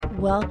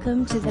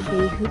Welcome to the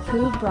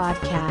Bihupu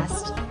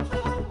broadcast.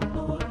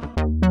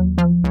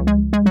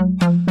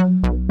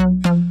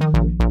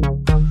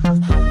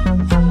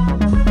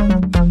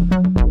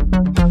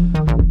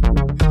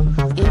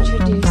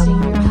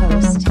 Introducing your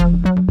host,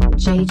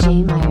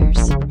 JJ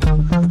Myers.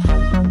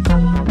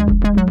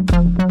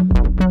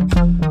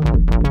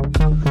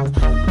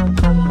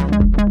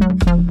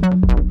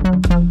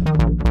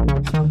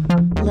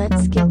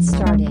 Let's get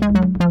started.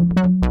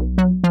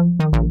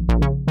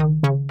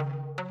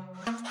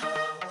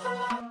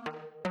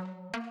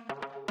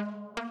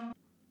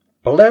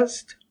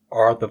 Blessed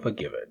are the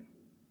forgiven.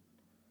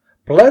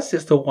 Blessed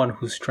is the one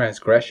whose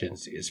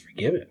transgressions is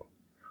forgiven,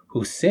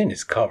 whose sin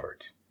is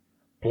covered.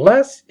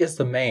 Blessed is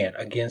the man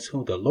against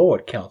whom the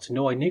Lord counts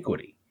no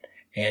iniquity,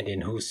 and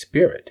in whose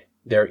spirit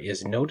there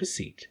is no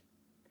deceit.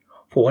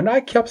 For when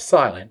I kept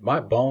silent, my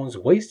bones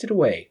wasted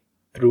away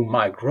through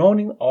my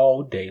groaning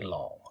all day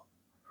long.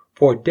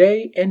 For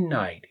day and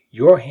night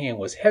your hand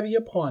was heavy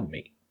upon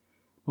me.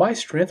 My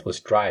strength was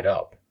dried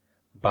up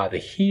by the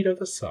heat of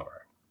the summer.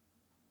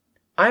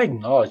 I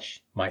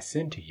acknowledged my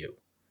sin to you,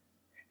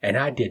 and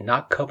I did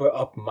not cover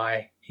up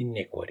my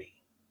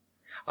iniquity.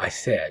 I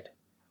said,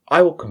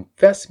 I will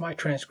confess my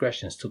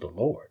transgressions to the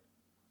Lord,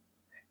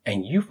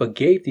 and you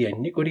forgave the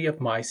iniquity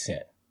of my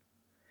sin.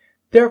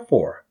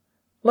 Therefore,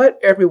 let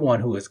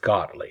everyone who is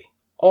godly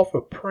offer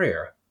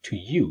prayer to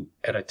you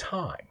at a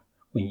time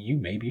when you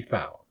may be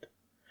found.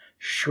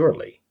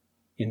 Surely,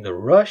 in the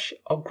rush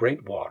of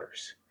great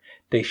waters,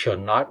 they shall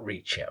not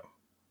reach him.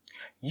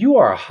 You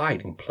are a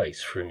hiding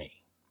place for me.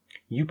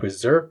 You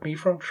preserve me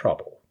from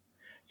trouble.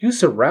 You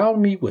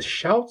surround me with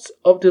shouts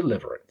of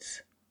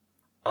deliverance.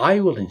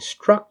 I will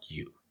instruct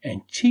you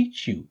and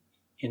teach you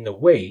in the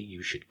way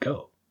you should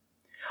go.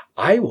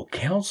 I will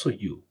counsel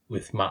you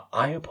with my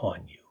eye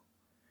upon you.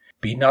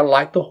 Be not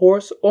like the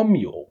horse or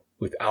mule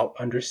without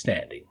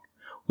understanding,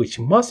 which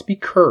must be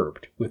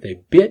curbed with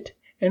a bit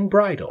and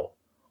bridle,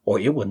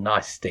 or it will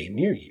not stay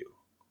near you.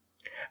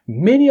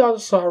 Many are the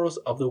sorrows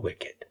of the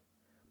wicked,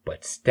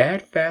 but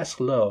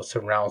steadfast love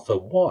surrounds the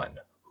one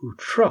who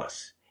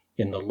trusts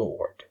in the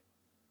Lord.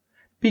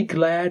 Be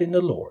glad in the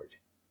Lord,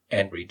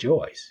 and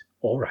rejoice,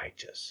 O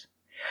righteous,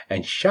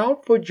 and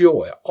shout for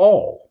joy,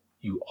 all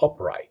you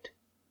upright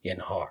in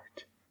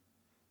heart.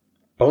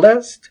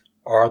 Blessed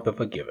are the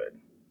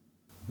forgiven.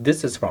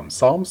 This is from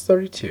Psalms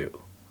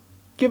 32.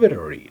 Give it a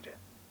read.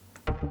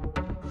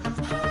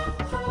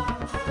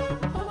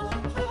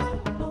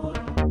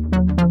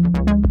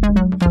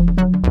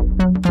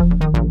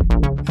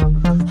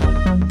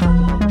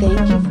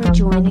 Thank you for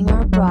joining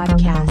our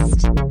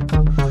broadcast.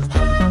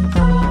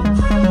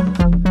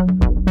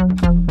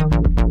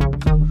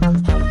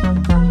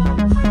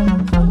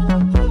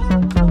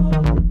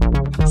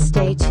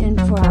 Stay tuned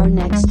for our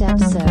next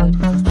episode.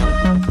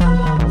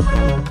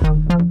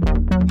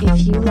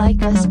 If you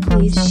like us,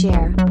 please share.